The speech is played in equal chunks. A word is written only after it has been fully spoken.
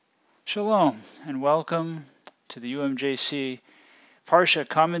Shalom and welcome to the UMJC Parsha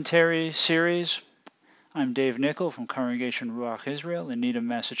Commentary Series. I'm Dave Nickel from Congregation Ruach Israel in Needham,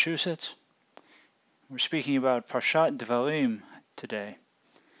 Massachusetts. We're speaking about Parshat Devarim today.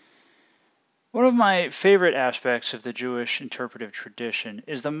 One of my favorite aspects of the Jewish interpretive tradition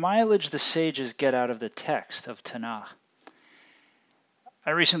is the mileage the sages get out of the text of Tanakh.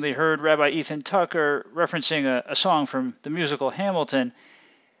 I recently heard Rabbi Ethan Tucker referencing a song from the musical Hamilton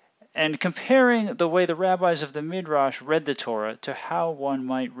and comparing the way the rabbis of the Midrash read the Torah to how one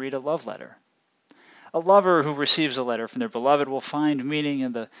might read a love letter. A lover who receives a letter from their beloved will find meaning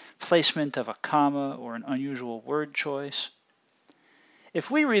in the placement of a comma or an unusual word choice.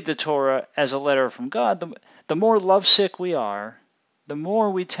 If we read the Torah as a letter from God, the more lovesick we are, the more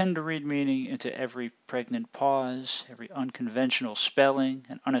we tend to read meaning into every pregnant pause, every unconventional spelling,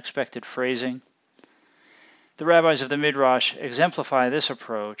 and unexpected phrasing. The rabbis of the Midrash exemplify this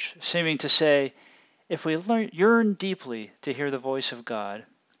approach, seeming to say, if we yearn deeply to hear the voice of God,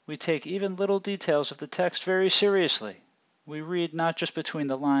 we take even little details of the text very seriously. We read not just between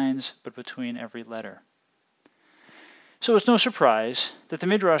the lines, but between every letter. So it's no surprise that the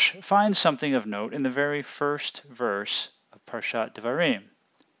Midrash finds something of note in the very first verse of Parshat Devarim.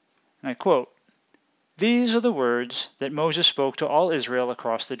 And I quote, "These are the words that Moses spoke to all Israel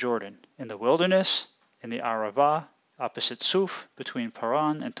across the Jordan, in the wilderness, in the Arabah, opposite Suf, between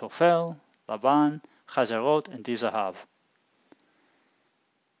Paran and Tophel, Laban, Chazerot, and Dizahav."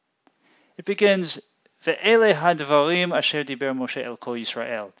 It begins, "Ve'ele hadvarim asher diber Moshe el kol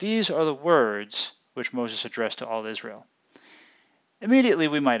Yisrael." These are the words which Moses addressed to all Israel. Immediately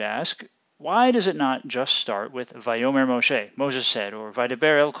we might ask, why does it not just start with Vayomer Moshe, Moses said, or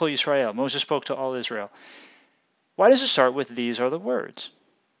Vaydaber el kol Yisrael, Moses spoke to all Israel? Why does it start with these are the words?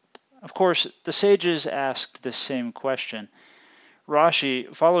 Of course, the sages asked this same question.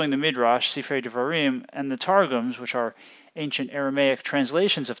 Rashi, following the Midrash, Sifrei Devarim, and the Targums, which are ancient Aramaic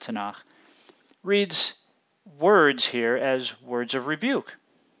translations of Tanakh, reads words here as words of rebuke.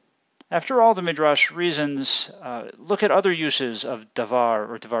 After all, the Midrash reasons, look at other uses of davar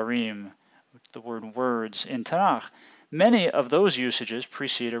or devarim, the word words, in Tanakh. Many of those usages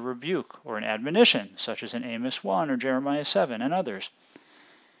precede a rebuke or an admonition, such as in Amos 1 or Jeremiah 7 and others.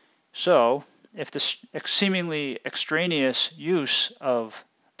 So, if the seemingly extraneous use of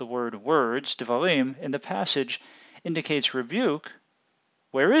the word words, devarim, in the passage indicates rebuke,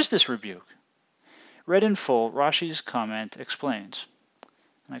 where is this rebuke? Read in full, Rashi's comment explains.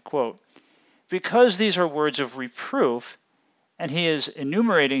 And I quote, "Because these are words of reproof, and he is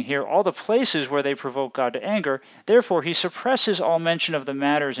enumerating here all the places where they provoke God to anger, therefore he suppresses all mention of the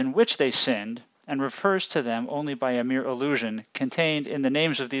matters in which they sinned, and refers to them only by a mere allusion contained in the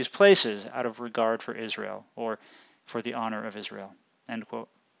names of these places out of regard for Israel, or for the honor of Israel." End quote.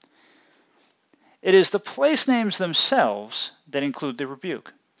 It is the place names themselves that include the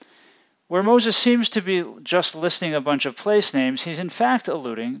rebuke. Where Moses seems to be just listing a bunch of place names, he's in fact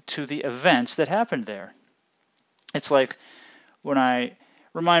alluding to the events that happened there. It's like when I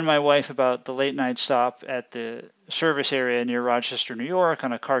remind my wife about the late night stop at the service area near Rochester, New York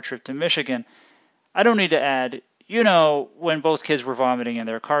on a car trip to Michigan, I don't need to add, when both kids were vomiting in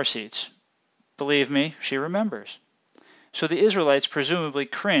their car seats. Believe me, she remembers. So the Israelites presumably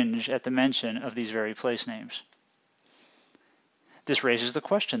cringe at the mention of these very place names. This raises the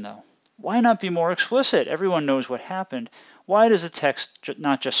question, though. Why not be more explicit? Everyone knows what happened. Why does the text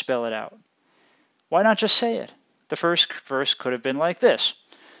not just spell it out? Why not just say it? The first verse could have been like this.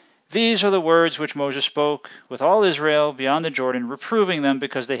 "These are the words which Moses spoke with all Israel beyond the Jordan, reproving them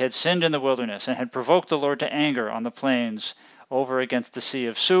because they had sinned in the wilderness and had provoked the Lord to anger on the plains over against the sea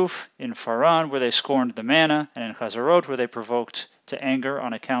of Suf, in Paran where they scorned the manna, and in Chazerot where they provoked to anger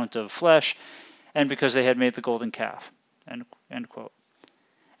on account of flesh, and because they had made the golden calf." End quote.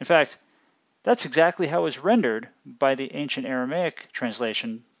 In fact, that's exactly how it was rendered by the ancient Aramaic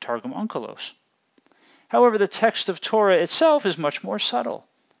translation Targum Onkelos. However, the text of Torah itself is much more subtle,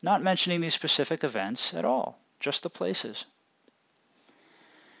 not mentioning these specific events at all, just the places.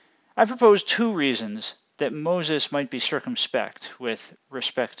 I propose two reasons that Moses might be circumspect with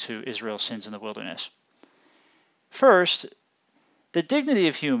respect to Israel's sins in the wilderness. First, the dignity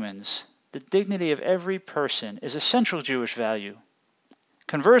of humans, the dignity of every person, is a central Jewish value.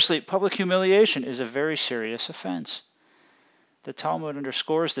 Conversely, public humiliation is a very serious offense. The Talmud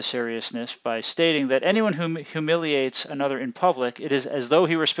underscores the seriousness by stating that anyone who humiliates another in public, it is as though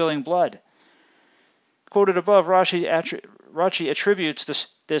he were spilling blood. Quoted above, Rashi attributes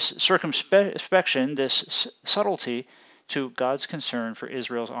this circumspection, this subtlety, to God's concern for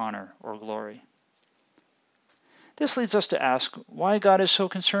Israel's honor or glory. This leads us to ask why God is so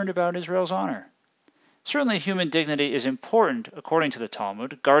concerned about Israel's honor. Certainly human dignity is important according to the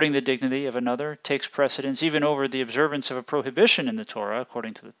Talmud. Guarding the dignity of another takes precedence even over the observance of a prohibition in the Torah,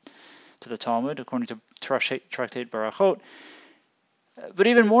 according to the Talmud, according to Tractate Barachot. But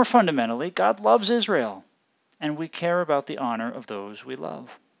even more fundamentally, God loves Israel, and we care about the honor of those we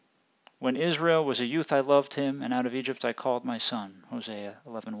love. When Israel was a youth, I loved him, and out of Egypt I called my son. Hosea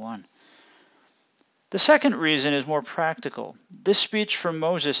 11:1. The second reason is more practical. This speech from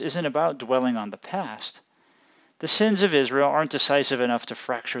Moses isn't about dwelling on the past. The sins of Israel aren't decisive enough to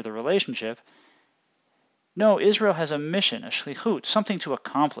fracture the relationship. No, Israel has a mission, a shlichut, something to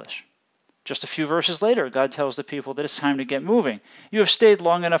accomplish. Just a few verses later, God tells the people that it's time to get moving. You have stayed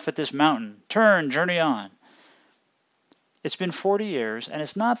long enough at this mountain. Turn, journey on. It's been 40 years, and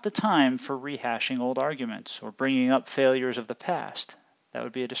it's not the time for rehashing old arguments or bringing up failures of the past. That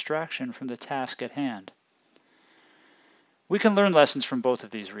would be a distraction from the task at hand. We can learn lessons from both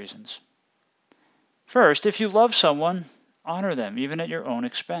of these reasons. First, if you love someone, honor them, even at your own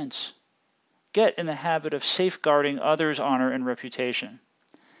expense. Get in the habit of safeguarding others' honor and reputation.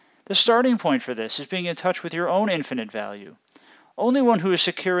 The starting point for this is being in touch with your own infinite value. Only one who is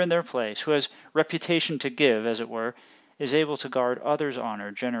secure in their place, who has reputation to give, as it were, is able to guard others'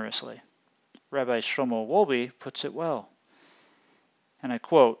 honor generously. Rabbi Shlomo Wolbe puts it well. And I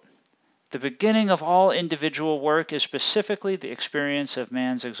quote, "The beginning of all individual work is specifically the experience of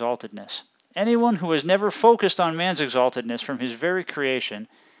man's exaltedness. Anyone who has never focused on man's exaltedness from his very creation,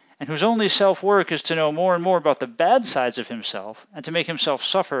 and whose only self-work is to know more and more about the bad sides of himself, and to make himself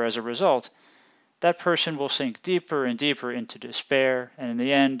suffer as a result, that person will sink deeper and deeper into despair, and in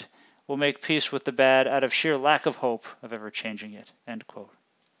the end will make peace with the bad out of sheer lack of hope of ever changing it." End quote.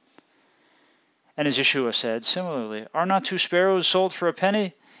 And as Yeshua said, similarly, "Are not 2 sparrows sold for a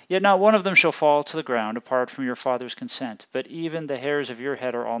penny? Yet not one of them shall fall to the ground apart from your Father's consent, but even the hairs of your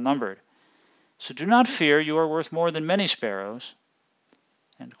head are all numbered. So do not fear, you are worth more than many sparrows."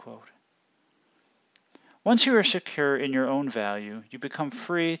 End quote. Once you are secure in your own value, you become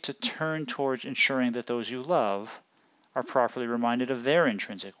free to turn towards ensuring that those you love are properly reminded of their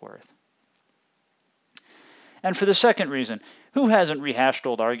intrinsic worth. And for the second reason, who hasn't rehashed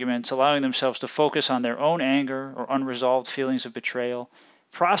old arguments, allowing themselves to focus on their own anger or unresolved feelings of betrayal,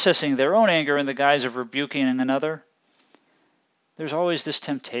 processing their own anger in the guise of rebuking another? There's always this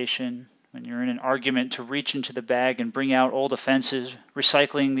temptation when you're in an argument to reach into the bag and bring out old offenses,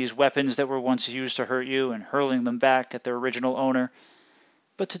 recycling these weapons that were once used to hurt you and hurling them back at their original owner.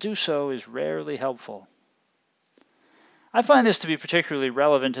 But to do so is rarely helpful. I find this to be particularly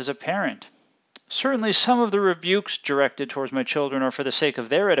relevant as a parent. Certainly some of the rebukes directed towards my children are for the sake of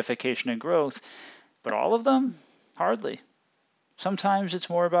their edification and growth, but all of them? Hardly. Sometimes it's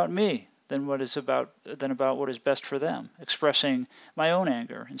more about me than about what is best for them, expressing my own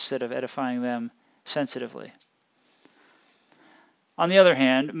anger instead of edifying them sensitively. On the other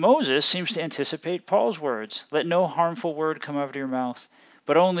hand, Moses seems to anticipate Paul's words, "Let no harmful word come out of your mouth,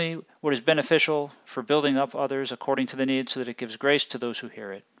 but only what is beneficial for building up others according to the need, so that it gives grace to those who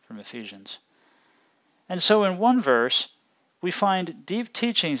hear it," from Ephesians. And so in one verse, we find deep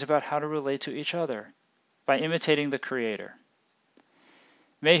teachings about how to relate to each other by imitating the Creator.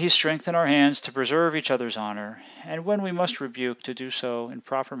 May He strengthen our hands to preserve each other's honor, and when we must rebuke, to do so in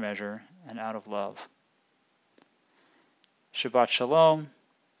proper measure and out of love. Shabbat Shalom.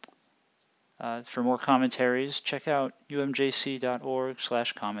 For more commentaries, check out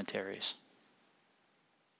umjc.org/commentaries.